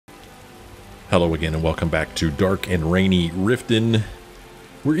Hello again and welcome back to Dark and Rainy Riften.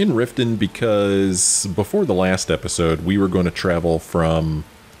 We're in Riften because before the last episode we were going to travel from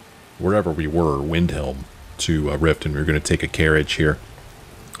wherever we were, Windhelm, to Riften. We were going to take a carriage here.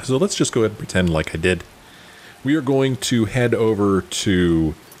 So let's just go ahead and pretend like I did. We are going to head over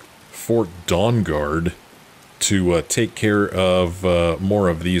to Fort Dawngaurd to take care of more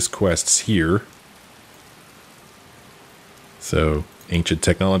of these quests here. So, ancient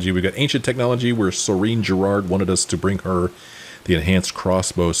technology. We got ancient technology where Sorine Gerard wanted us to bring her the enhanced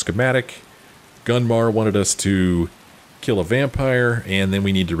crossbow schematic. Gunmar wanted us to kill a vampire, and then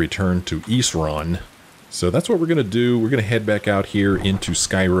we need to return to Isran. So that's what we're going to do. We're going to head back out here into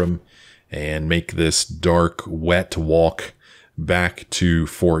Skyrim and make this dark, wet walk back to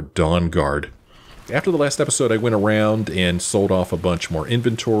Fort Dawngaurd. After the last episode, I went around and sold off a bunch more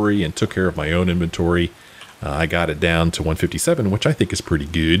inventory and took care of my own inventory. I got it down to 157, which I think is pretty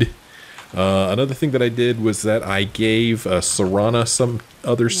good. Another thing that I did was that I gave Serana some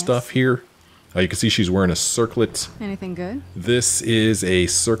other stuff here. You can see she's wearing a circlet. Anything good? This is a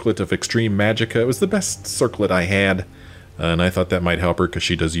circlet of extreme magicka. It was the best circlet I had, and I thought that might help her because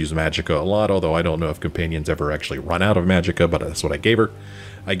she does use magicka a lot, although I don't know if companions ever actually run out of magicka, but that's what I gave her.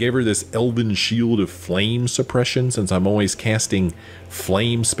 I gave her this Elven Shield of Flame Suppression, since I'm always casting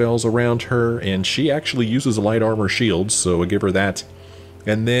flame spells around her, and she actually uses a light armor shield, so I give her that.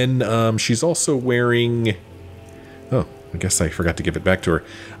 And then she's also wearing... Oh, I guess I forgot to give it back to her.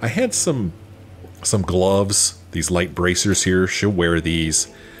 I had some gloves, these light bracers here. She'll wear these,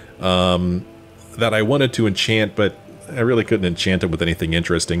 that I wanted to enchant, but I really couldn't enchant them with anything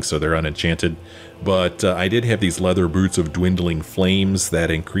interesting, so they're unenchanted. But I did have these leather boots of Dwindling Flames that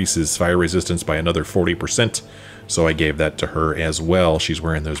increases fire resistance by another 40%, so I gave that to her as well. She's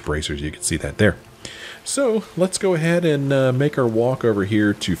wearing those bracers, you can see that there. So let's go ahead and make our walk over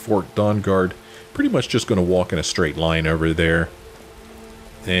here to Fort Dawngaurd. Pretty much just going to walk in a straight line over there.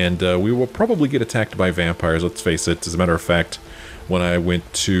 And we will probably get attacked by vampires, let's face it. As a matter of fact, when I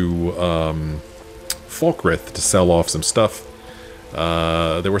went to Falkrith to sell off some stuff,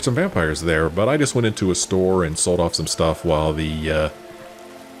 there were some vampires there, but I just went into a store and sold off some stuff while the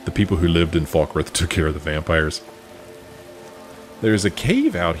people who lived in Falkrith took care of the vampires. There's a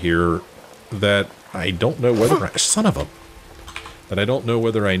cave out here that I don't know whether son of a... that I don't know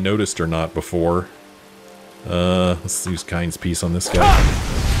whether I noticed or not before. Let's use Kind's Peace on this guy.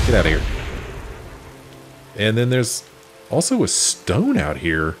 Get out of here. And then there's also a stone out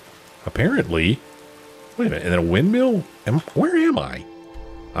here, apparently. Wait a minute, and a windmill? Where am I?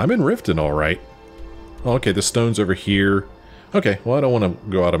 I'm in Riften, alright. Oh, okay, the stone's over here. Okay, well, I don't want to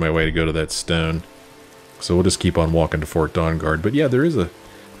go out of my way to go to that stone. So we'll just keep on walking to Fort Dawngaurd. But yeah, there is a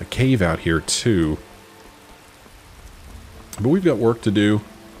cave out here, too. But we've got work to do.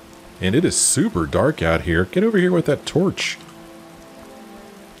 And it is super dark out here. Get over here with that torch.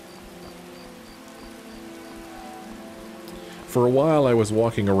 For a while I was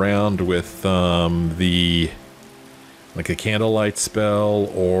walking around with like a candlelight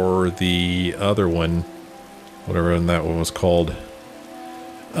spell or the other one, whatever that one was called.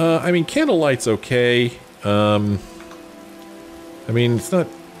 I mean, candlelight's okay. I mean, it's not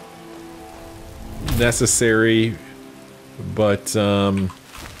necessary, but I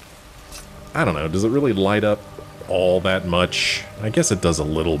don't know, does it really light up all that much? I guess it does a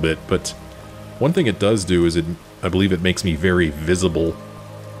little bit, but one thing it does do is I believe it makes me very visible.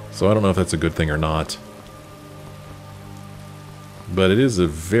 So I don't know if that's a good thing or not. But it is a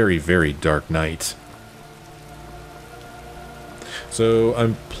very, very dark night. So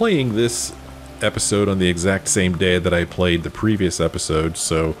I'm playing this episode on the exact same day that I played the previous episode,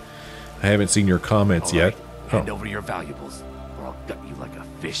 so I haven't seen your comments yet. Hand over your valuables, or I'll gut you like a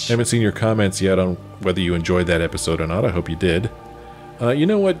fish. I haven't seen your comments yet on whether you enjoyed that episode or not. I hope you did. You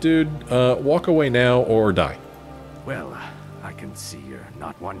know what, dude? Walk away now or die. Well, I can see you're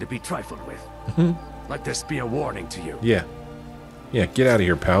not one to be trifled with. Let this be a warning to you. Yeah. Yeah, get out of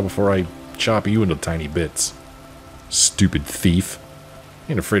here, pal, before I chop you into tiny bits. Stupid thief.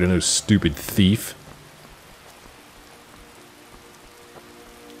 Ain't afraid of no stupid thief.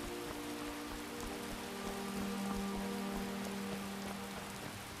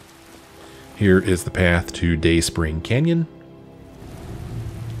 Here is the path to Dayspring Canyon.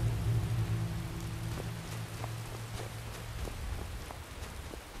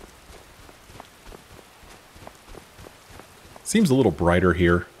 Seems a little brighter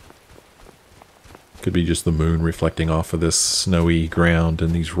here. Could be just the moon reflecting off of this snowy ground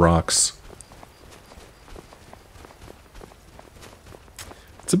and these rocks.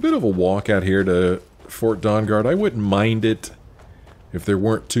 It's a bit of a walk out here to Fort Dawngaurd. I wouldn't mind it, if there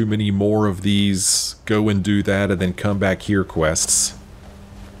weren't too many more of these go and do that and then come back here quests.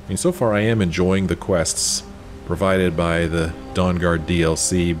 I mean, so far I am enjoying the quests provided by the Dawngaurd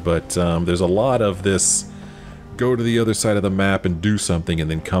DLC, but there's a lot of this go to the other side of the map and do something and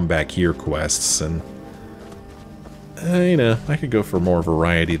then come back here quests, and you know, I could go for more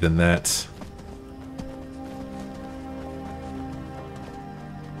variety than that.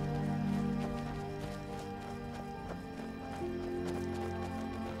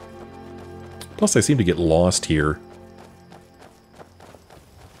 Plus, I seem to get lost here.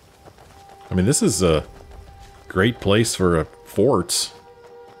 I mean, this is a great place for a fort.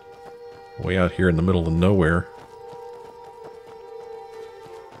 Way out here in the middle of nowhere.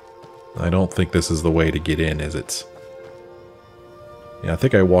 I don't think this is the way to get in, is it? Yeah, I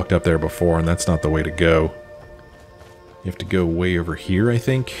think I walked up there before, and that's not the way to go. You have to go way over here, I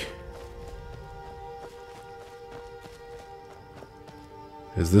think.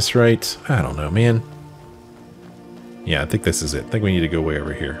 Is this right? I don't know, man. Yeah, I think this is it. I think we need to go way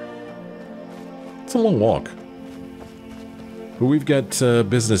over here. It's a long walk. But we've got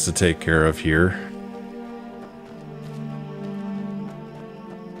business to take care of here.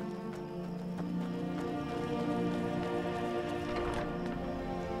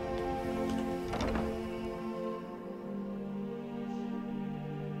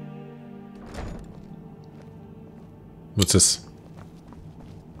 What's this?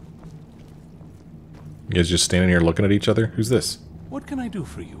 You guys just standing here looking at each other? Who's this? What can I do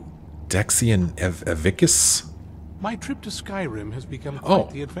for you? Dexian Evicus? My trip to Skyrim has become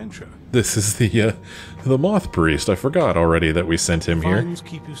quite the adventure. This is the moth priest. I forgot already that we sent him here. Vines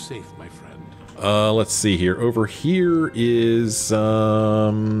keep you safe, my friend. Let's see here. Over here is,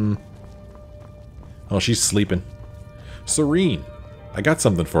 oh, she's sleeping. Sorine, I got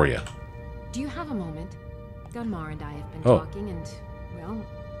something for you. Do you have a moment? Gunmar and I have been talking and, well,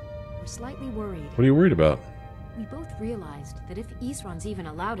 we're slightly worried. What are you worried about? We both realized that if Isran's even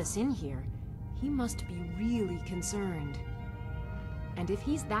allowed us in here, he must be really concerned. And if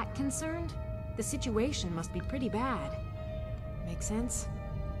he's that concerned, the situation must be pretty bad. Make sense?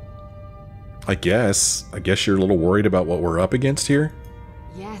 I guess you're a little worried about what we're up against here?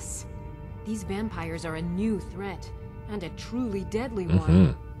 Yes. These vampires are a new threat, and a truly deadly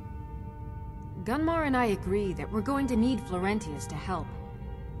one. Gunmar and I agree that we're going to need Florentius to help.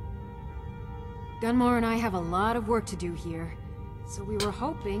 Gunmar and I have a lot of work to do here, so we were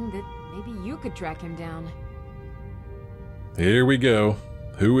hoping that maybe you could track him down. Here we go.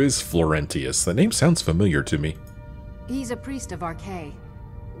 Who is Florentius? The name sounds familiar to me. He's a priest of Archay.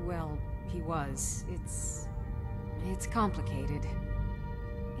 Well, he was. It's complicated.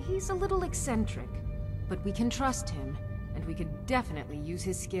 He's a little eccentric, but we can trust him, and we could definitely use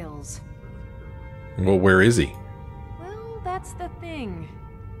his skills. Well, where is he? Well, that's the thing.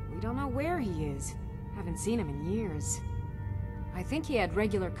 We don't know where he is. Haven't seen him in years. I think he had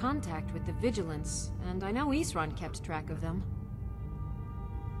regular contact with the Vigilants, and I know Isran kept track of them.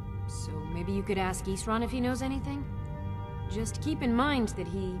 So maybe you could ask Isran if he knows anything? Just keep in mind that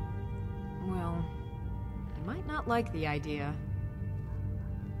he... well, he might not like the idea.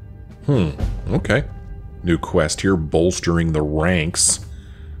 Okay. New quest here, bolstering the ranks.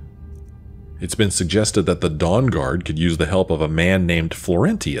 It's been suggested that the Dawngaurd could use the help of a man named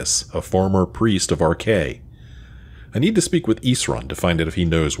Florentius, a former priest of Archay. I need to speak with Isran to find out if he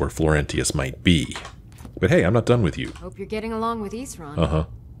knows where Florentius might be. But hey, I'm not done with you. Hope you're getting along with Isran. Uh-huh.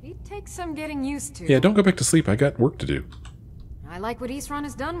 He'd take some getting used to. Yeah, don't go back to sleep. I got work to do. I like what Isran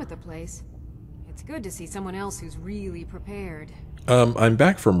has done with the place. It's good to see someone else who's really prepared. I'm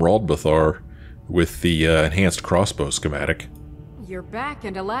back from Ruunvald with the enhanced crossbow schematic. You're back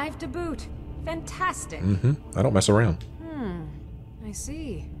and alive to boot. Fantastic. I don't mess around. I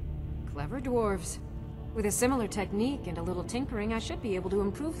see. Clever dwarves. With a similar technique and a little tinkering, I should be able to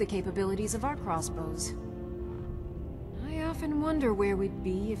improve the capabilities of our crossbows. I often wonder where we'd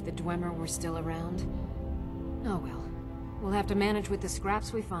be if the Dwemer were still around. Oh well. We'll have to manage with the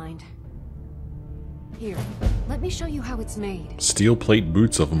scraps we find. Here, let me show you how it's made. Steel plate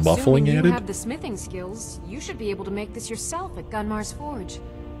boots of muffling Assuming added? you have the smithing skills, you should be able to make this yourself at Gunmar's forge.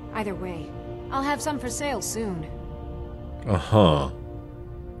 Either way, I'll have some for sale soon. Uh-huh.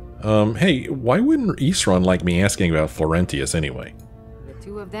 Hey, why wouldn't Isran like me asking about Florentius anyway? The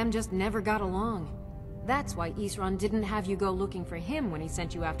two of them just never got along. That's why Isran didn't have you go looking for him when he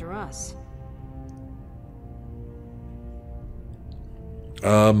sent you after us.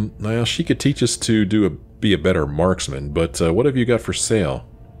 Well, she could teach us to be a better marksman, but what have you got for sale?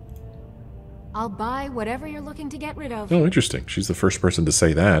 I'll buy whatever you're looking to get rid of. Oh, interesting. She's the first person to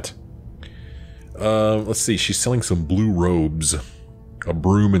say that. Let's see. She's selling some blue robes. a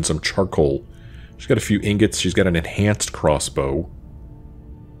broom and some charcoal. She's got a few ingots. She's got an enhanced crossbow,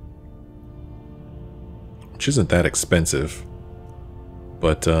 which isn't that expensive.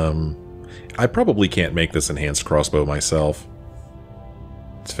 But, I probably can't make this enhanced crossbow myself.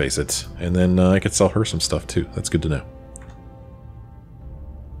 Let's face it. And then I could sell her some stuff too. That's good to know.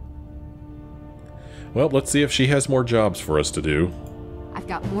 Well, let's see if she has more jobs for us to do. I've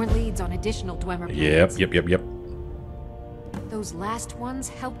got more leads on additional Dwemer plans. Yep. Those last ones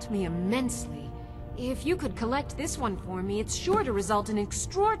helped me immensely. If you could collect this one for me, it's sure to result in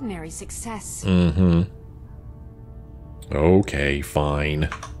extraordinary success. Mm-hmm. Okay, fine.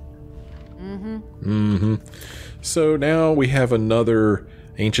 So now we have another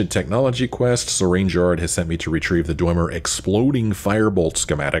ancient technology quest. Sorine and Gunmar has sent me to retrieve the Dwemer exploding firebolt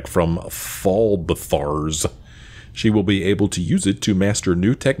schematic from Falbethars. She will be able to use it to master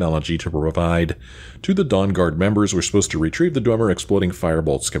new technology to provide to the Dawngaurd members. We're supposed to retrieve the Dwemer exploding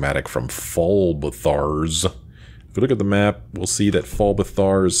firebolt schematic from Falbethars. If we look at the map, we'll see that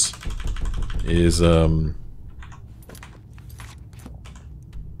Falbethars is, I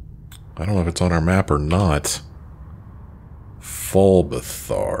don't know if it's on our map or not.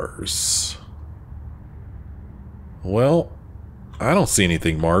 Falbethars. Well, I don't see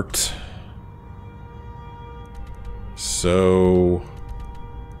anything marked. So,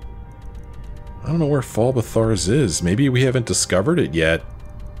 I don't know where Falbethars is. Maybe we haven't discovered it yet.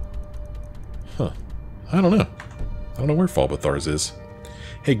 Huh. I don't know. I don't know where Falbethars is.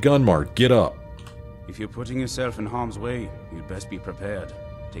 Hey, Gunmar, get up. If you're putting yourself in harm's way, you'd best be prepared.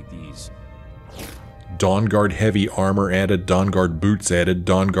 Take these. Dawngaurd heavy armor added, Dawngaurd boots added,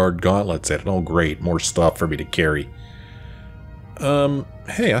 Dawngaurd gauntlets added. Oh great, more stuff for me to carry.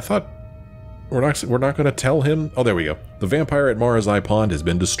 Hey, I thought we're not going to tell him. Oh, there we go. The vampire at Marazai Pond has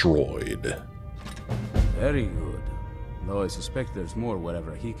been destroyed. Very good. Though I suspect there's more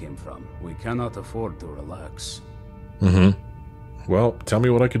wherever he came from. We cannot afford to relax. Well, tell me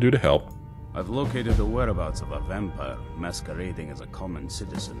what I could do to help. I've located the whereabouts of a vampire masquerading as a common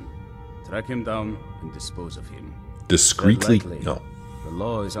citizen. Track him down and dispose of him. Discreetly? No. The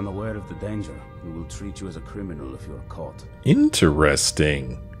law is unaware of the danger and will treat you as a criminal if you're caught.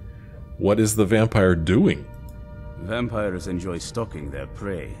 Interesting. What is the vampire doing? Vampires enjoy stalking their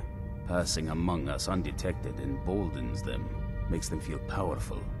prey. Passing among us undetected emboldens them, makes them feel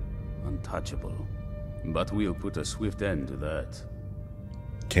powerful, untouchable. But we'll put a swift end to that.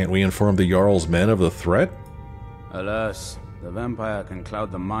 Can't we inform the Jarl's men of the threat? Alas, the vampire can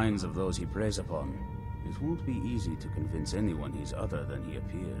cloud the minds of those he preys upon. It won't be easy to convince anyone he's other than he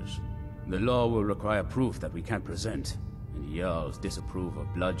appears. The law will require proof that we can't present, and Jarls disapprove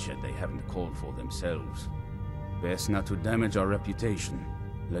of bloodshed they haven't called for themselves. Best not to damage our reputation.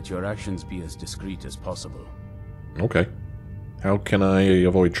 Let your actions be as discreet as possible. Okay. How can I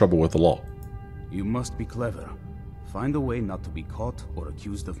avoid trouble with the law? You must be clever. Find a way not to be caught or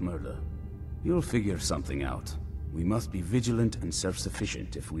accused of murder. You'll figure something out. We must be vigilant and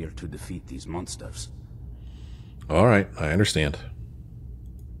self-sufficient if we are to defeat these monsters. Alright, I understand.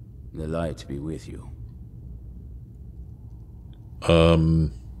 The light be with you.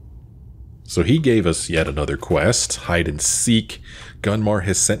 So he gave us yet another quest, hide and seek. Gunmar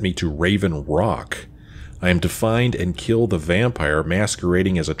has sent me to Raven Rock. I am to find and kill the vampire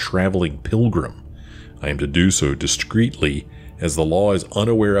masquerading as a traveling pilgrim. I am to do so discreetly, as the law is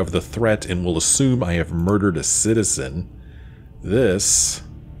unaware of the threat and will assume I have murdered a citizen. This...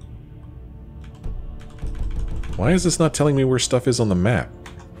 Why is this not telling me where stuff is on the map?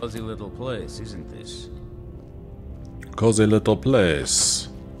 Cozy little place, isn't this? Cozy little place.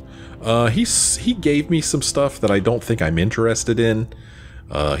 He gave me some stuff that I don't think I'm interested in.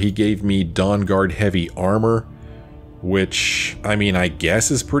 He gave me Dawngaurd heavy armor, which, I mean, I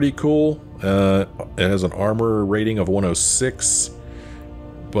guess is pretty cool. It has an armor rating of 106,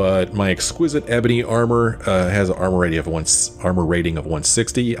 but my exquisite ebony armor has an armor rating of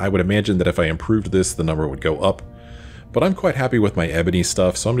 160. I would imagine that if I improved this, the number would go up. But I'm quite happy with my ebony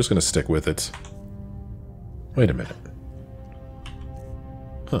stuff, so I'm just going to stick with it. Wait a minute.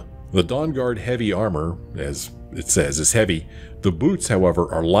 Huh. The Dawngaurd heavy armor, as it says, is heavy. The boots,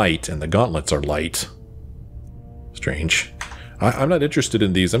 however, are light, and the gauntlets are light. Strange. I'm not interested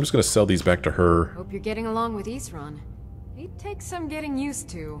in these. I'm just going to sell these back to her. Hope you're getting along with Isran. It takes some getting used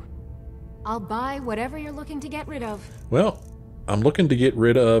to. I'll buy whatever you're looking to get rid of. Well, I'm looking to get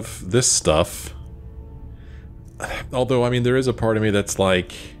rid of this stuff. Although, I mean, there is a part of me that's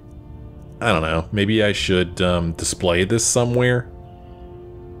like, I don't know, maybe I should display this somewhere.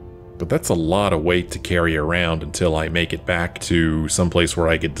 But that's a lot of weight to carry around until I make it back to someplace where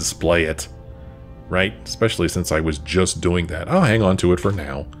I could display it. right? Especially since I was just doing that. I'll hang on to it for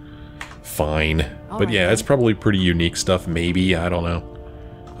now. Fine. But yeah, it's probably pretty unique stuff, maybe. I don't know.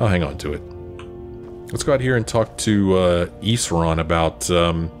 I'll hang on to it. Let's go out here and talk to Isran about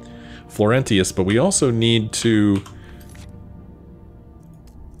Florentius, but we also need to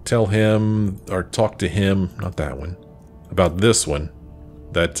tell him, or talk to him, not that one, about this one.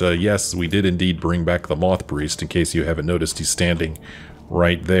 That, yes, we did indeed bring back the Moth Priest, in case you haven't noticed he's standing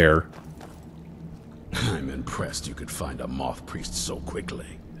right there. I'm impressed you could find a Moth Priest so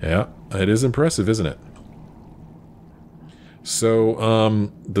quickly. Yeah, it is impressive, isn't it?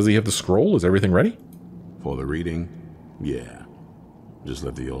 So, does he have the scroll? Is everything ready? For the reading? Yeah. Just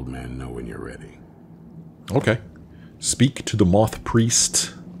let the old man know when you're ready. Okay. Speak to the Moth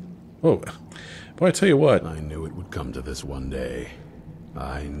Priest. Oh, boy, I tell you what. I knew it would come to this one day.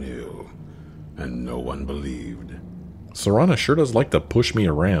 I knew. And no one believed. Sorana sure does like to push me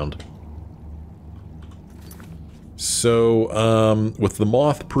around. So, with the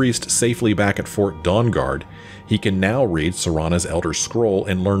Moth Priest safely back at Fort Dawngaurd, he can now read Sorana's Elder Scroll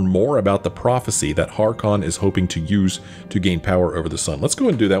and learn more about the prophecy that Harkon is hoping to use to gain power over the sun. Let's go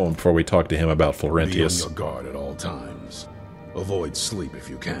and do that one before we talk to him about Florentius. Be on your guard at all times. Avoid sleep if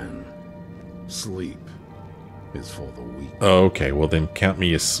you can. Sleep is for the weak. Okay, well then count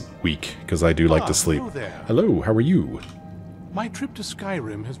me as weak, because I do like to sleep. Hello there. Hello, how are you? My trip to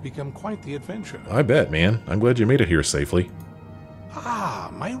Skyrim has become quite the adventure. I bet, man. I'm glad you made it here safely.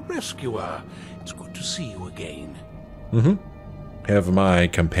 Ah, my rescuer. It's good to see you again. Have my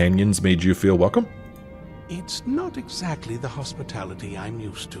companions made you feel welcome? It's not exactly the hospitality I'm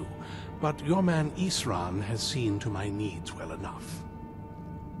used to, but your man Isran has seen to my needs well enough.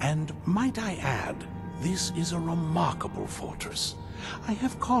 And might I add, this is a remarkable fortress. I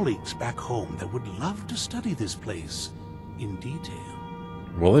have colleagues back home that would love to study this place in detail.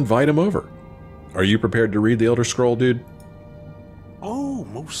 Well, invite him over. Are you prepared to read the Elder Scroll, dude? Oh,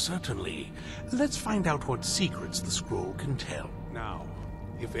 most certainly. Let's find out what secrets the scroll can tell. Now,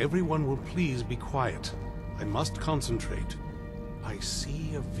 if everyone will please be quiet, I must concentrate. I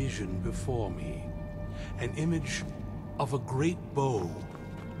see a vision before me, an image of a great bow.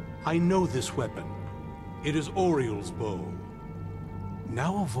 I know this weapon. It is Oriel's bow.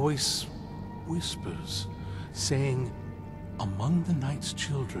 Now a voice whispers, saying, among the night's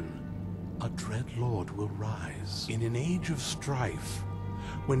children, a dread lord will rise. In an age of strife,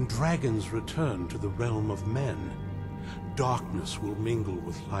 when dragons return to the realm of men, darkness will mingle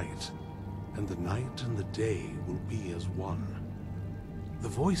with light, and the night and the day will be as one. The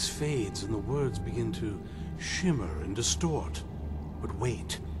voice fades and the words begin to shimmer and distort. But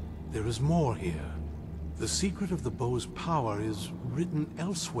wait, there is more here. The secret of the bow's power is written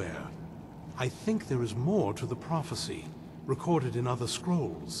elsewhere. I think there is more to the prophecy, recorded in other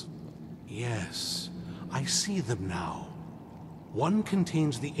scrolls. Yes, I see them now. One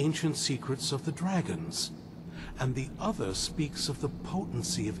contains the ancient secrets of the dragons, and the other speaks of the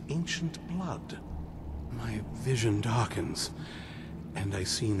potency of ancient blood. My vision darkens, and I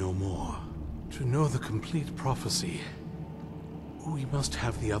see no more. To know the complete prophecy, we must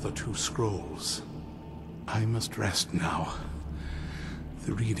have the other two scrolls. I must rest now.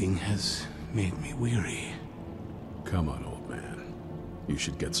 The reading has made me weary. Come on, old man. You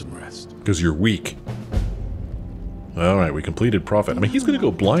should get some rest. Because you're weak. Alright, we completed Prophet. I mean, he's going to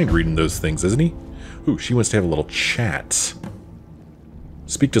go blind reading those things, isn't he? Ooh, she wants to have a little chat.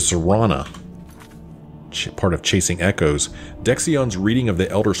 Speak to Sorana. Part of Chasing Echoes. Dexion's reading of the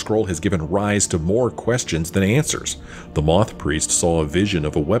Elder Scroll has given rise to more questions than answers. The Moth Priest saw a vision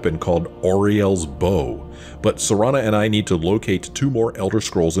of a weapon called Oriel's Bow, but Sorana and I need to locate 2 more Elder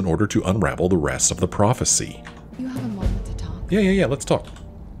Scrolls in order to unravel the rest of the prophecy. You have a moment to talk. Yeah, let's talk.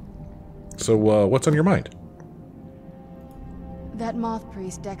 So, what's on your mind? That Moth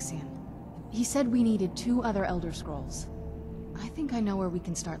Priest, Dexion. He said we needed 2 other Elder Scrolls. I think I know where we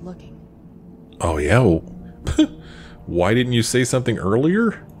can start looking. Oh, yeah? Well, why didn't you say something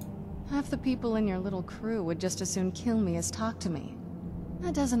earlier? Half the people in your little crew would just as soon kill me as talk to me.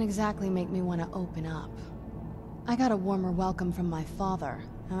 That doesn't exactly make me want to open up. I got a warmer welcome from my father,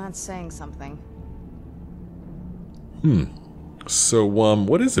 and that's saying something. So,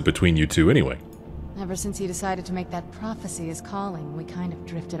 what is it between you two, anyway? Ever since he decided to make that prophecy his calling, we kind of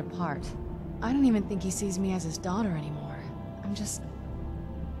drifted apart. I don't even think he sees me as his daughter anymore. I'm just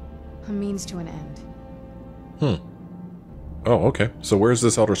a means to an end. Oh, okay. So where's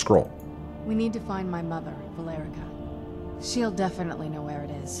this Elder Scroll? We need to find my mother, Valerica. She'll definitely know where it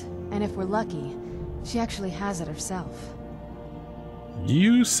is. And if we're lucky, she actually has it herself.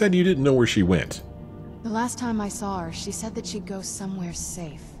 You said you didn't know where she went. The last time I saw her, she said that she'd go somewhere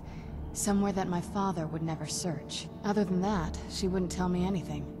safe. Somewhere that my father would never search. Other than that, she wouldn't tell me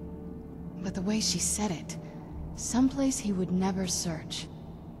anything. But the way she said it, someplace he would never search.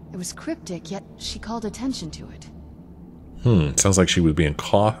 It was cryptic, yet she called attention to it. Sounds like she was being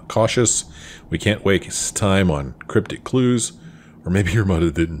cautious. We can't waste time on cryptic clues. Or maybe your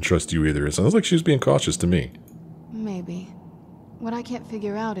mother didn't trust you either. It sounds like she was being cautious to me. Maybe. What I can't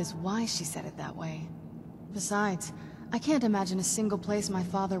figure out is why she said it that way. Besides, I can't imagine a single place my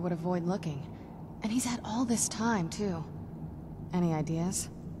father would avoid looking. And he's had all this time, too. Any ideas?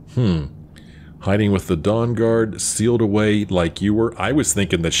 Hiding with the Dawnguard, sealed away like you were. I was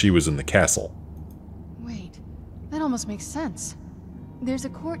thinking that she was in the castle. Wait, that almost makes sense. There's a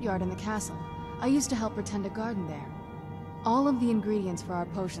courtyard in the castle. I used to help her tend a garden there. All of the ingredients for our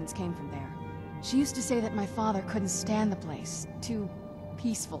potions came from there. She used to say that my father couldn't stand the place. Too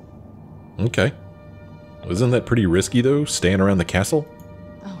peaceful. Okay. Wasn't that pretty risky, though, staying around the castle?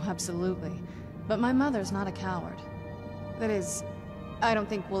 Oh, absolutely. But my mother's not a coward. That is, I don't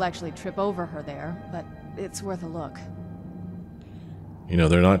think we'll actually trip over her there, but it's worth a look. You know,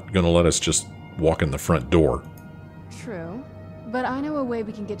 they're not going to let us just walk in the front door. True. But I know a way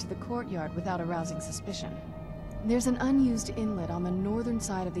we can get to the courtyard without arousing suspicion. There's an unused inlet on the northern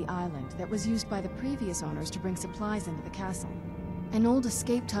side of the island that was used by the previous owners to bring supplies into the castle. An old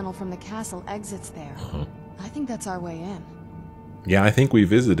escape tunnel from the castle exits there. I think that's our way in. Yeah, I think we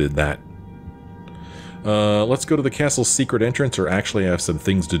visited that. Let's go to the castle's secret entrance, or actually I have some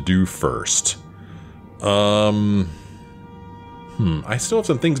things to do first. I still have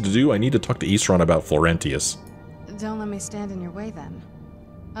some things to do. I need to talk to Isran about Florentius. Don't let me stand in your way, then.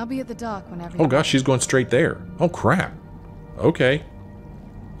 I'll be at the dock whenever Oh gosh, she's going straight there. Oh crap. Okay.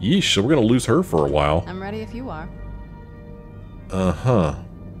 Yeesh, so we're going to lose her for a while. I'm ready if you are. Uh-huh.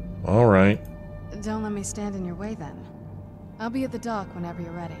 Alright. Don't let me stand in your way, then. I'll be at the dock whenever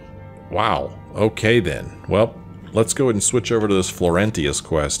you're ready. Wow. Okay, then. Well, let's go ahead and switch over to this Florentius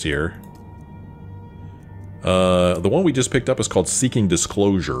quest here. The one we just picked up is called Seeking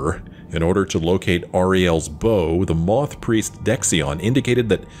Disclosure. In order to locate Ariel's bow, the moth priest Dexion indicated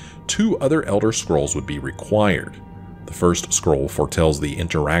that 2 other Elder Scrolls would be required. The first scroll foretells the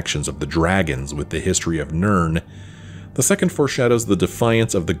interactions of the dragons with the history of Nirn. The second foreshadows the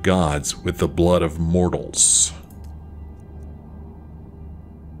defiance of the gods with the blood of mortals.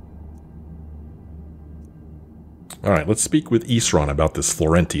 Alright, let's speak with Isran about this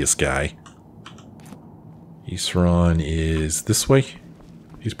Florentius guy. Isran is this way?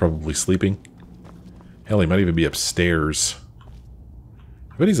 He's probably sleeping. Hell, he might even be upstairs.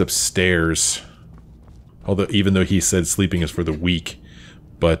 I bet he's upstairs. Although, even though he said sleeping is for the weak.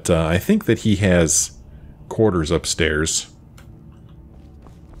 But I think that he has quarters upstairs.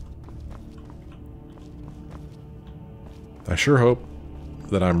 I sure hope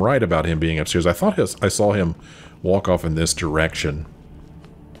that I'm right about him being upstairs. I thought I saw him walk off in this direction.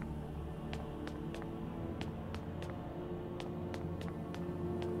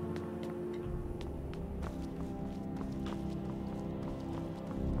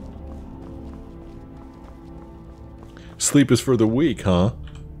 Sleep is for the weak, huh?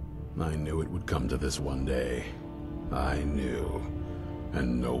 I knew it would come to this one day. I knew.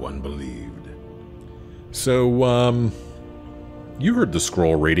 And no one believed. So, you heard the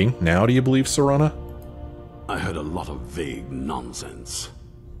scroll reading. Now do you believe Sorana? I heard a lot of vague nonsense.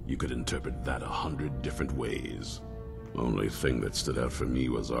 You could interpret that 100 different ways. Only thing that stood out for me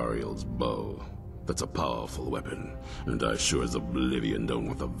was Ariel's bow. That's a powerful weapon, and I sure as Oblivion don't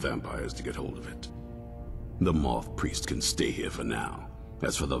want the vampires to get hold of it. The moth priest can stay here for now.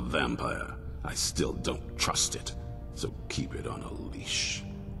 As for the vampire, I still don't trust it, so keep it on a leash.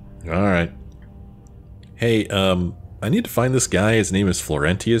 Alright. Hey, I need to find this guy. His name is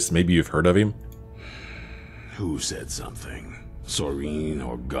Florentius. Maybe you've heard of him? Who said something? Sorine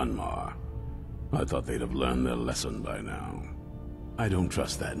or Gunmar? I thought they'd have learned their lesson by now. I don't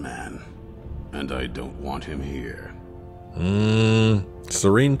trust that man, and I don't want him here.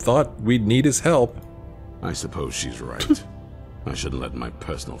 Sorine thought we'd need his help. I suppose she's right. I shouldn't let my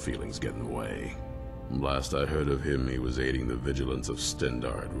personal feelings get in the way. Last I heard of him, he was aiding the Vigilants of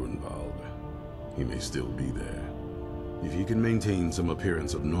Stendarr at Ruunvald. He may still be there. If he can maintain some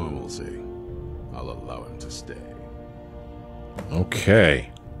appearance of normalcy, I'll allow him to stay. Okay.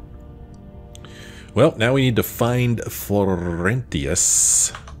 Well, now we need to find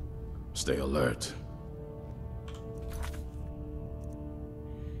Florentius. Stay alert.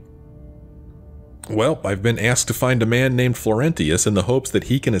 Well, I've been asked to find a man named Florentius in the hopes that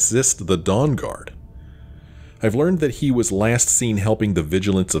he can assist the Dawnguard. I've learned that he was last seen helping the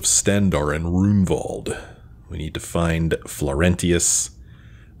Vigilants of Stendarr and Ruunvald. We need to find Florentius.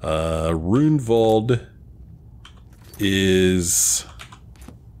 Ruunvald is...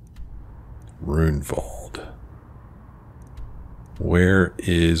 Ruunvald. Where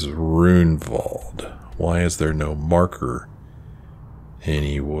is Ruunvald? Why is there no marker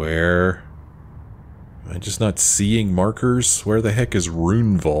anywhere? Am I just not seeing markers? Where the heck is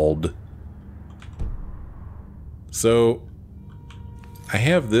Ruunvald? So, I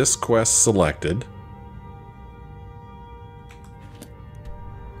have this quest selected.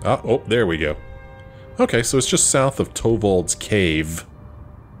 Oh, there we go. Okay, so it's just south of Tovald's Cave.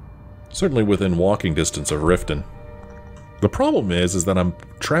 Certainly within walking distance of Riften. The problem is that I'm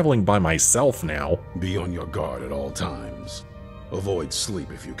traveling by myself now. Be on your guard at all times. Avoid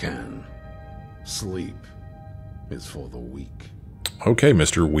sleep if you can. Sleep is for the weak. Okay,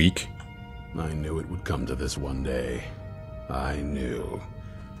 Mr. Weak. I knew it would come to this one day. I knew.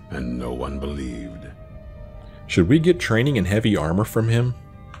 And no one believed. Should we get training in heavy armor from him?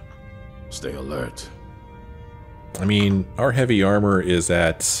 Stay alert. I mean, our heavy armor is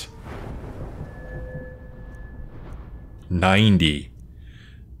at 90.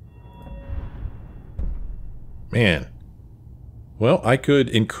 Man. Well, I could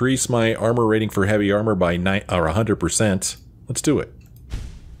increase my armor rating for heavy armor by 100%. Let's do it.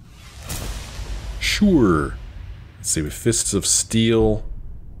 Sure. Let's see, with Fists of Steel.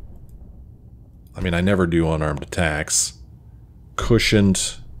 I mean, I never do unarmed attacks.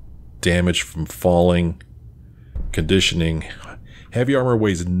 Cushioned. Damage from falling. Conditioning. Heavy armor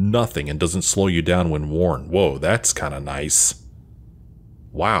weighs nothing and doesn't slow you down when worn. Whoa, that's kind of nice.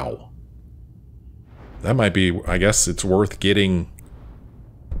 Wow. That might be, I guess it's worth getting,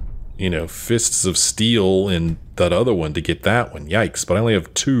 you know, Fists of Steel and that other one to get that one. Yikes, but I only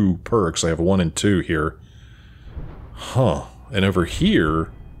have 2 perks. I have 1 and 2 here. Huh. And over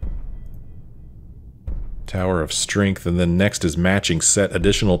here, Tower of Strength, and then next is Matching Set,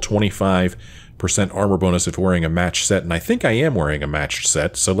 additional 25% armor bonus if wearing a matched set, and I think I am wearing a matched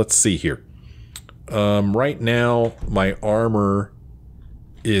set, so let's see here. Right now, my armor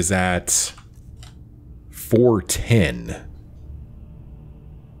is at 410.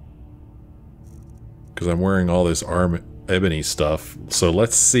 Because I'm wearing all this ebony stuff. So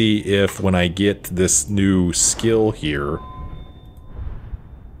let's see if when I get this new skill here...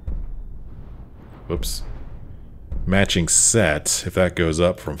 Whoops. Matching set, if that goes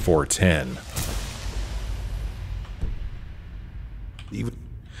up from 410.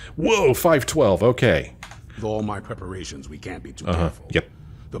 Whoa, 512, okay. With all my preparations, we can't be too careful. Yep.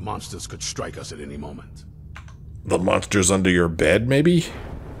 The monsters could strike us at any moment. The monsters under your bed, maybe?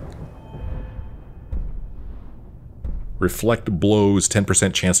 Reflect blows,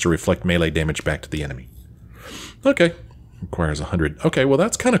 10% chance to reflect melee damage back to the enemy. Okay. Requires 100. Okay, well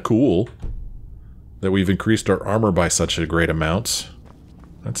that's kind of cool. That we've increased our armor by such a great amount.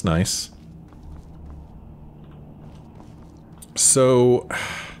 That's nice. So,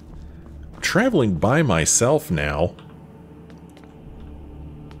 traveling by myself now.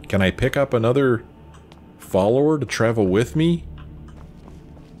 Can I pick up another follower to travel with me?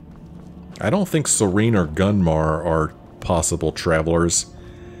 I don't think Sorine or Gunmar are possible travelers.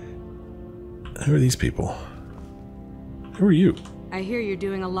 Who are these people? Who are you? I hear you're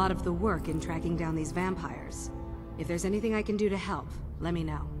doing a lot of the work in tracking down these vampires. If there's anything I can do to help, let me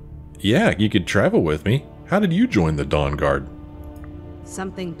know. Yeah, you could travel with me. How did you join the Dawngaurd?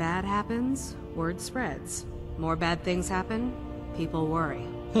 Something bad happens, word spreads. More bad things happen, people worry.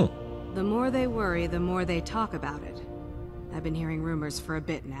 The more they worry, the more they talk about it. I've been hearing rumors for a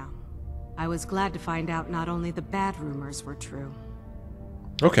bit now. I was glad to find out not only the bad rumors were true.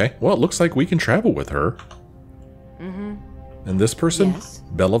 Okay, well it looks like we can travel with her. Mm-hmm. And this person? Yes?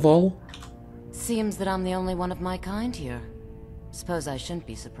 Belival? Seems that I'm the only one of my kind here. Suppose I shouldn't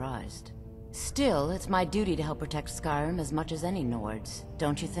be surprised. Still, it's my duty to help protect Skyrim as much as any Nords,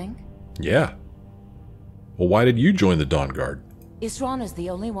 don't you think? Yeah. Well, why did you join the Dawngaurd? Isran is the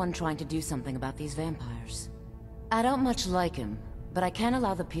only one trying to do something about these vampires. I don't much like him, but I can't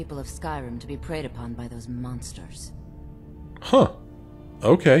allow the people of Skyrim to be preyed upon by those monsters. Huh.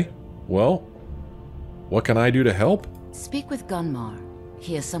 Okay. Well, what can I do to help? Speak with Gunmar.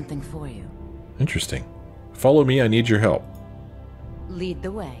 He has something for you. Interesting. Follow me, I need your help. Lead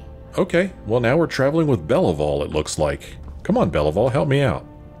the way. Okay, well now we're traveling with Belival, it looks like. Come on, Belival, help me out.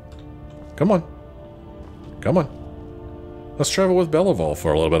 Come on. Come on. Let's travel with Belival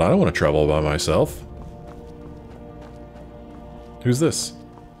for a little bit. I don't want to travel by myself. Who's this?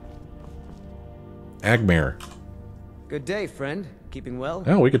 Agmare. Good day, friend. Keeping well?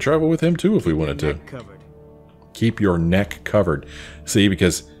 Oh, we could travel with him too if we wanted to. Covered. Keep your neck covered. See,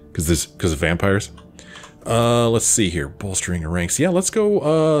 because of vampires. Let's see here. Bolstering ranks. Yeah, let's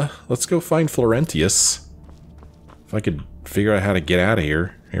go find Florentius. If I could figure out how to get out of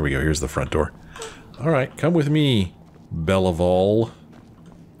here. Here we go. Here's the front door. Alright, come with me, Belival.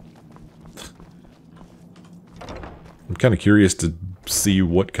 I'm kind of curious to see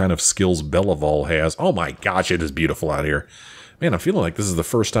what kind of skills Belival has. Oh my gosh, it is beautiful out here. Man, I'm feeling like this is the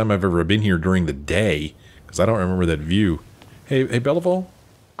first time I've ever been here during the day, because I don't remember that view. Hey, Belival?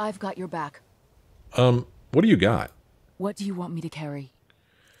 I've got your back. What do you got? What do you want me to carry?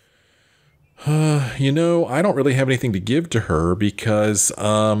 You know, I don't really have anything to give to her because,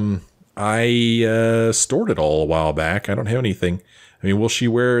 I stored it all a while back. I don't have anything. I mean, will she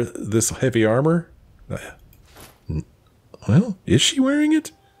wear this heavy armor? Well, is she wearing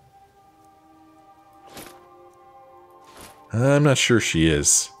it? I'm not sure she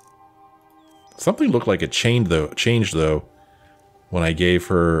is. Something looked like it changed though, when I gave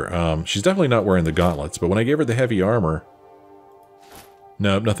her, she's definitely not wearing the gauntlets, but when I gave her the heavy armor,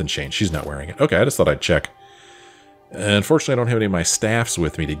 no, nothing changed. She's not wearing it. Okay, I just thought I'd check. Unfortunately, I don't have any of my staffs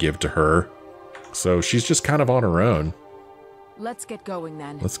with me to give to her, so she's just kind of on her own. Let's get going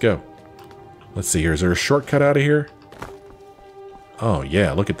then. Let's go. Let's see here. Is there a shortcut out of here? Oh,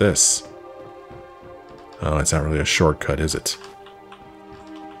 yeah, look at this. Oh, it's not really a shortcut, is it?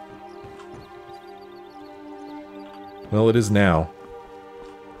 Well, it is now.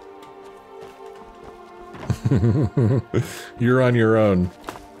 You're on your own.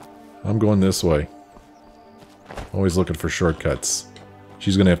 I'm going this way. Always looking for shortcuts.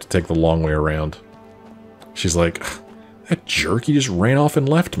 She's gonna have to take the long way around. She's like, that jerk, he just ran off and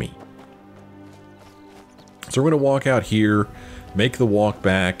left me. So we're gonna walk out here, make the walk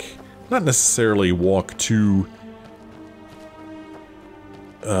back. Not necessarily walk to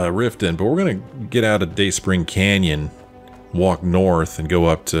Riften, but we're gonna get out of Dayspring Canyon, walk north, and go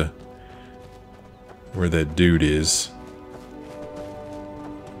up to where that dude is.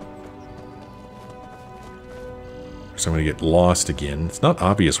 So I'm going to get lost again. It's not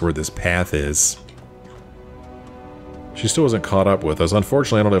obvious where this path is. She still hasn't caught up with us.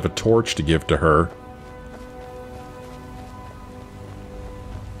 Unfortunately, I don't have a torch to give to her.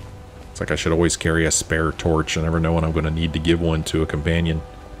 It's like I should always carry a spare torch. I never know when I'm going to need to give one to a companion.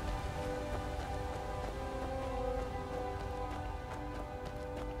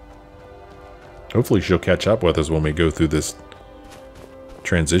 Hopefully she'll catch up with us when we go through this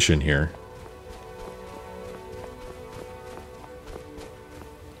transition here.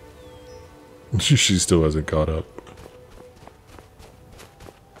 She still hasn't caught up.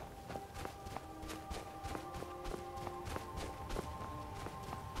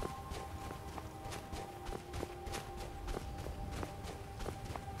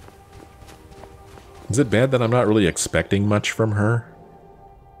 Is it bad that I'm not really expecting much from her?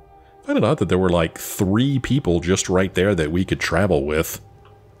 I find it odd that there were like 3 people just right there that we could travel with.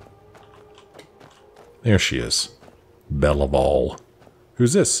 There she is. Belival.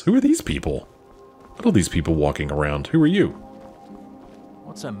 Who's this? Who are these people? What are these people walking around? Who are you?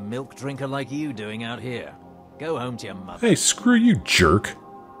 What's a milk drinker like you doing out here? Go home to your mother. Hey, screw you, jerk.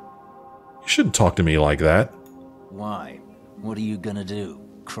 You shouldn't talk to me like that. Why? What are you gonna do?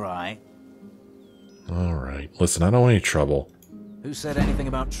 Cry? Alright, listen, I don't want any trouble. Who said anything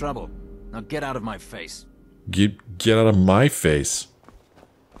about trouble? Now get out of my face. Get out of my face.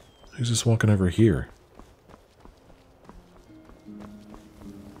 Who's this walking over here?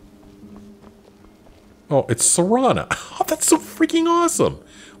 Oh, it's Sorana. Oh, that's so freaking awesome.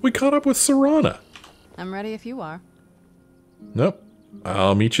 We caught up with Sorana. I'm ready if you are. Nope.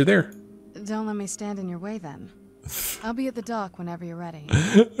 I'll meet you there. Don't let me stand in your way then. I'll be at the dock whenever you're ready.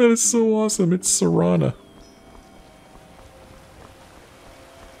 That is so awesome. It's Sorana.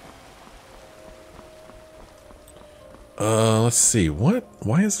 Let's see. What?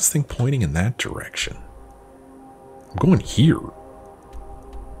 Why is this thing pointing in that direction? I'm going here.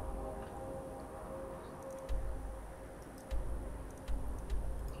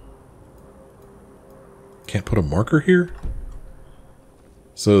 Can't put a marker here?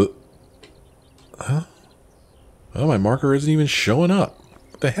 So... Huh? Oh, my marker isn't even showing up.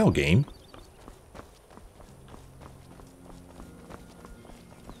 What the hell, game?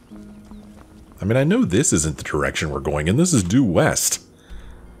 I mean, I know this isn't the direction we're going in. This is due west.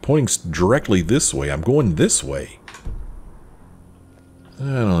 Pointing directly this way. I'm going this way. I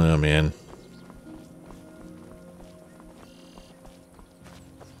don't know, man.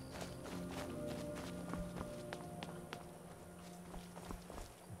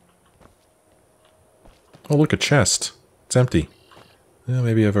 Oh, look, a chest. It's empty. Yeah,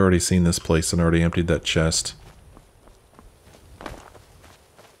 maybe I've already seen this place and already emptied that chest.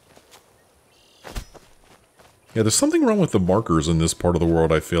 Yeah, there's something wrong with the markers in this part of the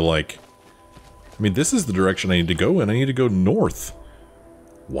world, I feel like. I mean, this is the direction I need to go in. I need to go north.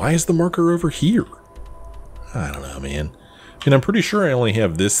 Why is the marker over here? I don't know, man. And I'm pretty sure I only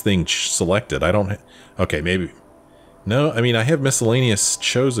have this thing selected. I don't... Okay, maybe... No, I mean, I have miscellaneous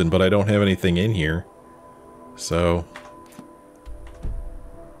chosen, but I don't have anything in here. So...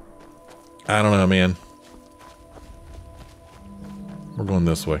 I don't know, man. We're going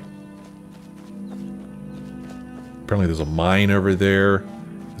this way. Apparently there's a mine over there.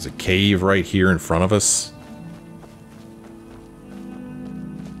 There's a cave right here in front of us.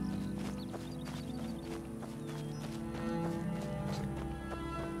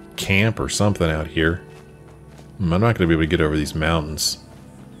 Camp or something out here. I'm not going to be able to get over these mountains.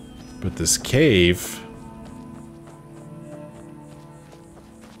 But this cave...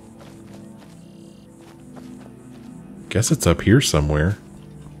 Guess it's up here somewhere.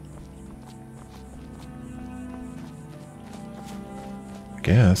 I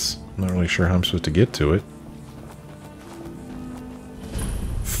guess. I'm not really sure how I'm supposed to get to it.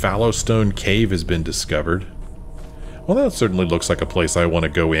 Fallowstone Cave has been discovered. Well, that certainly looks like a place I want to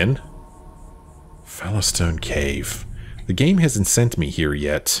go in. Fallowstone Cave. The game hasn't sent me here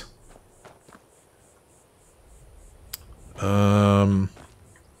yet.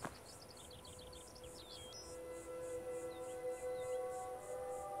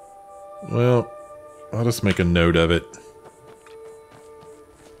 Well, I'll just make a note of it.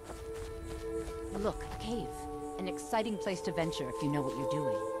 Look, a cave. An exciting place to venture if you know what you're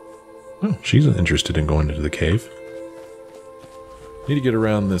doing. Oh, she's interested in going into the cave. Need to get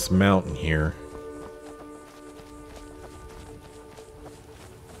around this mountain here.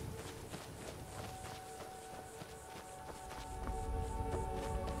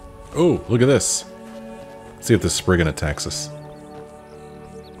 Oh, look at this. Let's see if this Spriggan attacks us.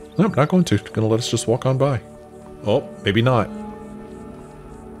 Nope, not going to. Gonna let us just walk on by. Oh, maybe not.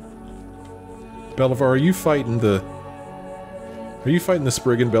 Belivar, are you fighting the... Are you fighting the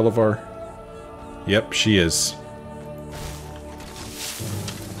Spriggan, Belivar? Yep, she is.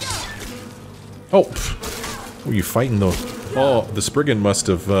 Oh! Were you fighting the... Oh, the Spriggan must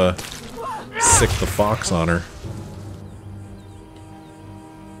have, sicked the fox on her.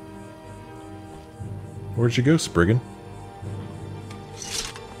 Where'd you go, Spriggan?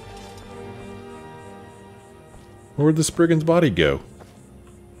 Where'd the Spriggan's body go?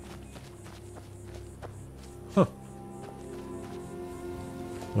 Huh.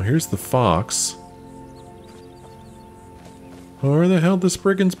 Well, here's the fox. Where the hell did the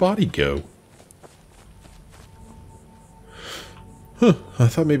Spriggan's body go? Huh. I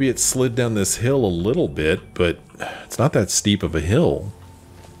thought maybe it slid down this hill a little bit, but it's not that steep of a hill.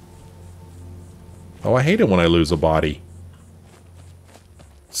 Oh, I hate it when I lose a body.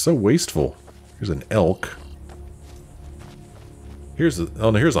 It's so wasteful. Here's an elk. Here's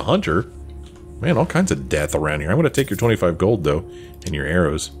a hunter. Man, all kinds of death around here. I'm going to take your 25 gold, though, and your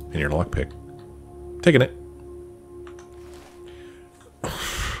arrows, and your lockpick. Taking it.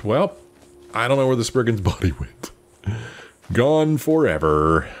 Well, I don't know where the Spriggan's body went. Gone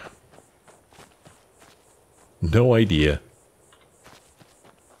forever. No idea.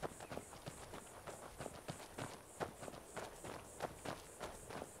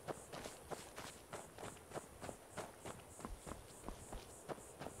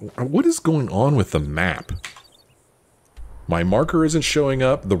 What is going on with the map? My marker isn't showing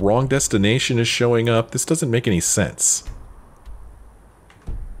up. The wrong destination is showing up. This doesn't make any sense.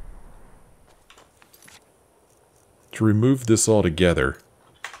 To remove this altogether.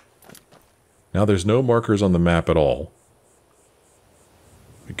 Now there's no markers on the map at all.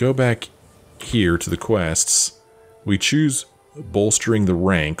 We go back here to the quests. We choose bolstering the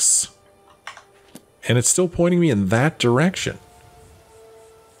ranks. And it's still pointing me in that direction.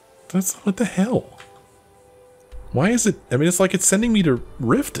 That's what the hell? Why is it? I mean, it's like it's sending me to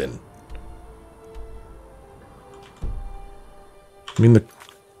Riften. I mean,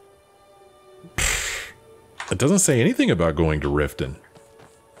 it doesn't say anything about going to Riften.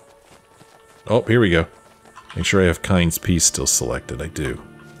 Oh, here we go. Make sure I have Kind's Peace still selected. I do.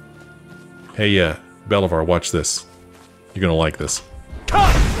 Hey, Belivar, watch this. You're gonna like this.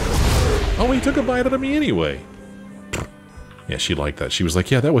 Oh, he took a bite out of me anyway. Yeah, she liked that. She was like,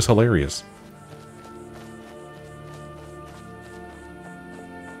 yeah, that was hilarious.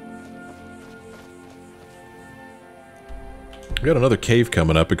 We got another cave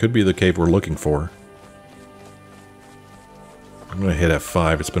coming up. It could be the cave we're looking for. I'm going to hit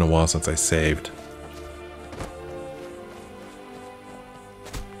F5. It's been a while since I saved.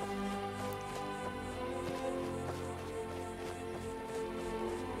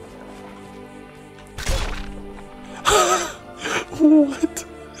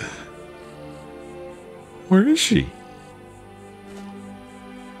 Where is she?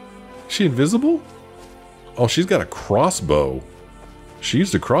 Is she invisible? Oh, she's got a crossbow. She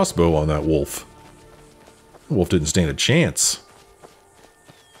used a crossbow on that wolf. The wolf didn't stand a chance.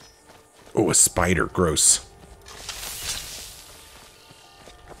 Oh, a spider. Gross.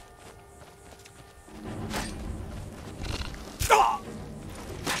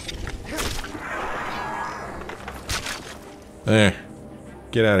 There.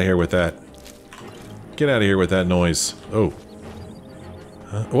 Get out of here with that. Get out of here with that noise. Oh.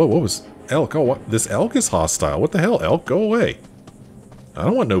 Whoa, what was... Elk? Oh, what? This elk is hostile. What the hell, elk? Go away. I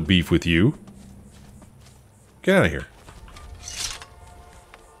don't want no beef with you. Get out of here.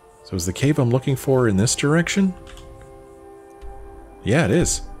 So is the cave I'm looking for in this direction? Yeah, it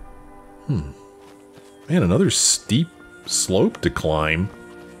is. Man, another steep slope to climb.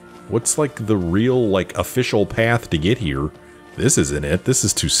 What's like the real, like, official path to get here? This isn't it. This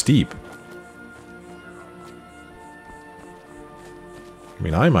is too steep. I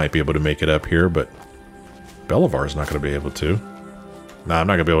mean, I might be able to make it up here, but Belivar's not going to be able to. Nah, I'm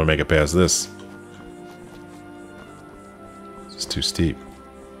not going to be able to make it past this. It's too steep.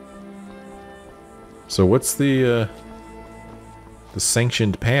 So what's the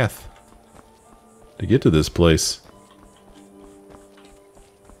sanctioned path to get to this place?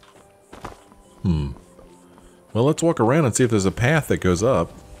 Well, let's walk around and see if there's a path that goes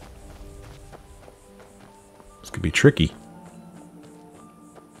up. This could be tricky.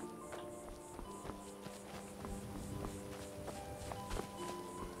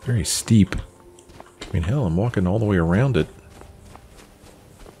 Very steep. I mean, hell, I'm walking all the way around it.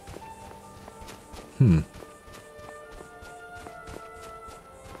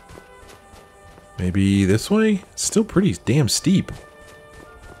 Maybe this way? It's still pretty damn steep.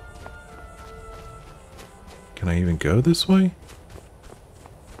 Can I even go this way?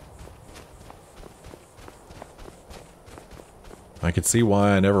 I can see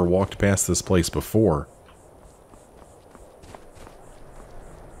why I never walked past this place before.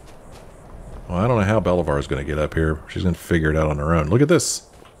 Well, I don't know how Belivar's going to get up here. She's going to figure it out on her own. Look at this.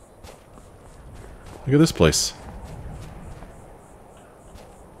 Look at this place.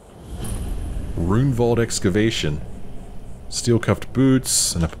 Ruunvald excavation. Steel-cuffed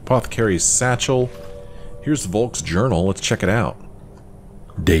boots, an apothecary's satchel. Here's Volk's journal. Let's check it out.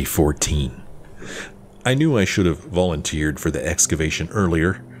 Day 14. I knew I should have volunteered for the excavation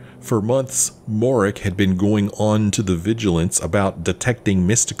earlier. For months, Morik had been going on to the Vigilants about detecting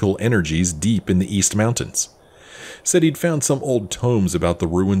mystical energies deep in the East Mountains. Said he'd found some old tomes about the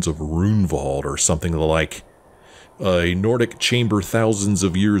ruins of Ruunvald or something like. A Nordic chamber thousands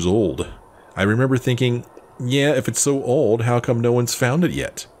of years old. I remember thinking, yeah, if it's so old, how come no one's found it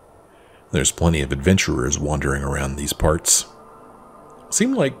yet? There's plenty of adventurers wandering around these parts.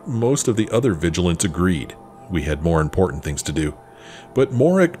 Seemed like most of the other Vigilants agreed. We had more important things to do. But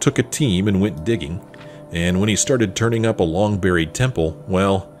Morik took a team and went digging, and when he started turning up a long-buried temple,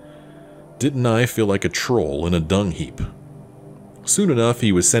 well, didn't I feel like a troll in a dung heap? Soon enough,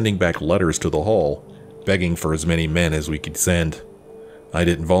 he was sending back letters to the hall, begging for as many men as we could send. I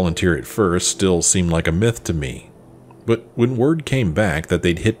didn't volunteer at first, still seemed like a myth to me. But when word came back that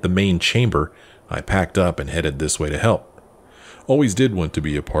they'd hit the main chamber, I packed up and headed this way to help. Always did want to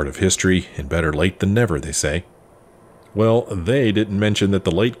be a part of history, and better late than never, they say. Well, they didn't mention that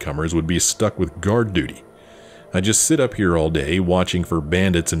the latecomers would be stuck with guard duty. I just sit up here all day, watching for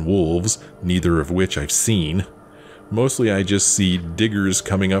bandits and wolves, neither of which I've seen. Mostly I just see diggers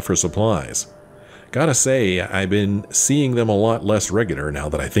coming up for supplies. Gotta say, I've been seeing them a lot less regular now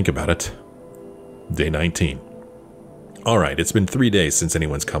that I think about it. Day 19. Alright, it's been 3 days since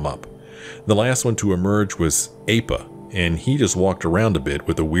anyone's come up. The last one to emerge was Apa, and he just walked around a bit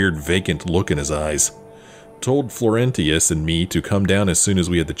with a weird vacant look in his eyes. Told Florentius and me to come down as soon as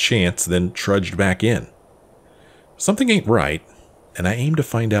we had the chance, then trudged back in. Something ain't right, and I aim to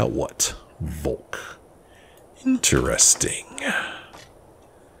find out what. Volk. Interesting.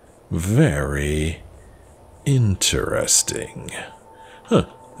 Very interesting. Huh,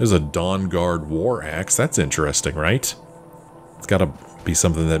 there's a Dawngaurd war axe. That's interesting, right? It's gotta be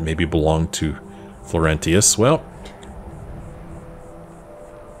something that maybe belonged to Florentius. Well,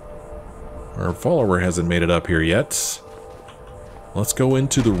 our follower hasn't made it up here yet. Let's go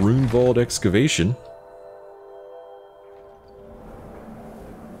into the Ruunvald excavation.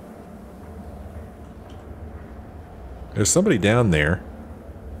 There's somebody down there.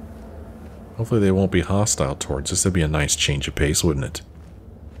 Hopefully they won't be hostile towards us. That'd be a nice change of pace, wouldn't it?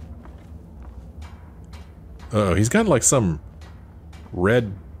 Uh-oh, he's got like some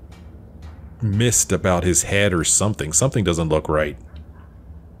red mist about his head or something. Something doesn't look right.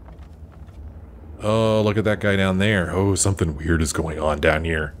 Oh, look at that guy down there. Oh, something weird is going on down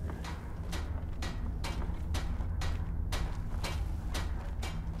here.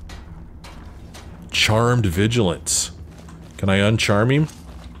 Charmed Vigilants. Can I uncharm him?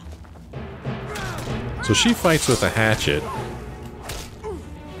 So she fights with a hatchet.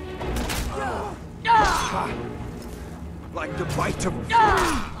 Like the bite of...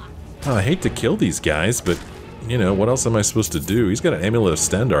 Oh, I hate to kill these guys, but, you know, what else am I supposed to do? He's got an amulet of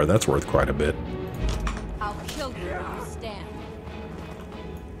Stendarr. That's worth quite a bit. I'll kill you when you stand.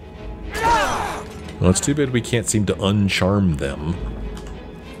 Well, it's too bad we can't seem to uncharm them.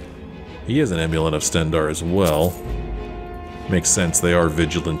 He has an amulet of Stendarr as well. Makes sense, they are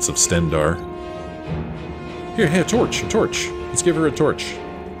Vigilants of Stendarr. Here, a torch, a torch. Let's give her a torch.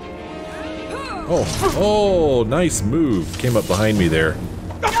 Oh, nice move. Came up behind me there.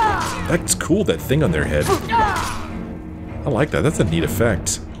 That's cool, that thing on their head. I like that, that's a neat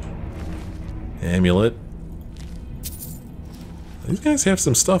effect. Amulet. These guys have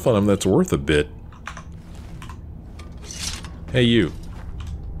some stuff on them that's worth a bit. Hey, you.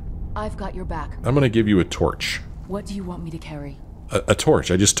 I've got your back. I'm gonna give you a torch. What do you want me to carry? A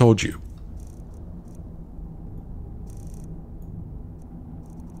torch, I just told you.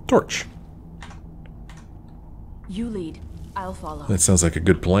 Torch. You lead. I'll follow. That sounds like a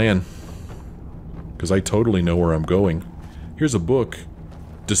good plan. Because I totally know where I'm going. Here's a book.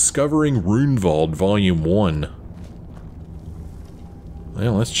 Discovering Ruunvald, Volume 1.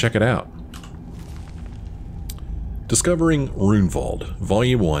 Well, let's check it out. Discovering Ruunvald,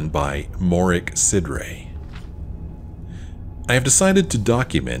 Volume 1 by Morik Sidre. I have decided to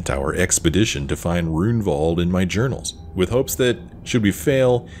document our expedition to find Ruunvald in my journals, with hopes that, should we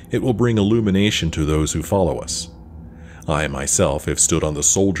fail, it will bring illumination to those who follow us. I myself have stood on the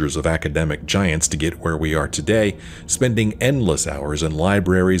shoulders of academic giants to get where we are today, spending endless hours in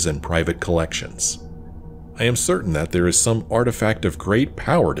libraries and private collections. I am certain that there is some artifact of great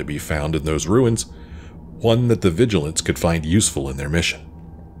power to be found in those ruins, one that the Vigilants could find useful in their mission.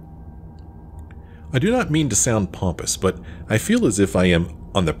 I do not mean to sound pompous, but I feel as if I am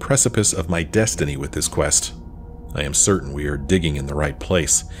on the precipice of my destiny with this quest. I am certain we are digging in the right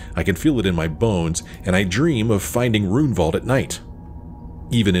place. I can feel it in my bones, and I dream of finding Ruunvald at night.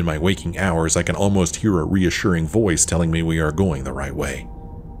 Even in my waking hours, I can almost hear a reassuring voice telling me we are going the right way.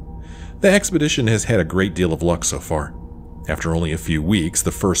 The expedition has had a great deal of luck so far. After only a few weeks,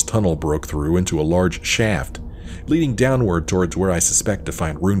 the first tunnel broke through into a large shaft, leading downward towards where I suspect to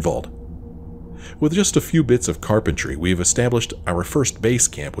find Ruunvald. With just a few bits of carpentry, we have established our first base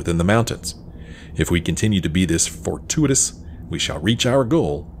camp within the mountains. If we continue to be this fortuitous, we shall reach our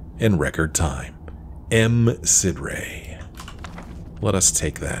goal in record time. M. Sidre. Let us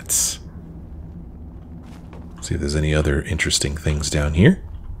take that. See if there's any other interesting things down here.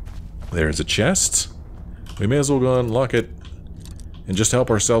 There's a chest. We may as well go unlock it and just help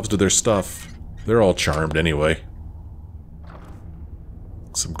ourselves to their stuff. They're all charmed anyway.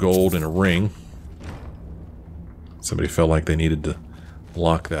 Some gold and a ring. Somebody felt like they needed to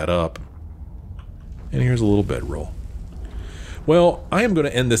lock that up. And here's a little bedroll. Well, I am going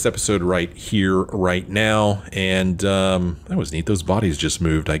to end this episode right here, right now. And that was neat. Those bodies just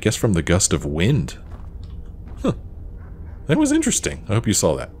moved, I guess, from the gust of wind. Huh. That was interesting. I hope you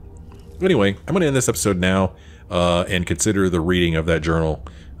saw that. Anyway, I'm going to end this episode now and consider the reading of that journal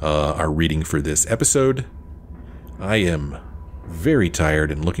our reading for this episode. I am very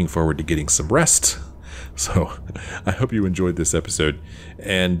tired and looking forward to getting some rest. So I hope you enjoyed this episode.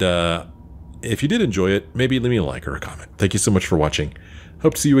 And if you did enjoy it, maybe leave me a like or a comment. Thank you so much for watching.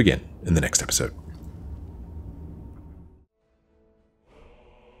 Hope to see you again in the next episode.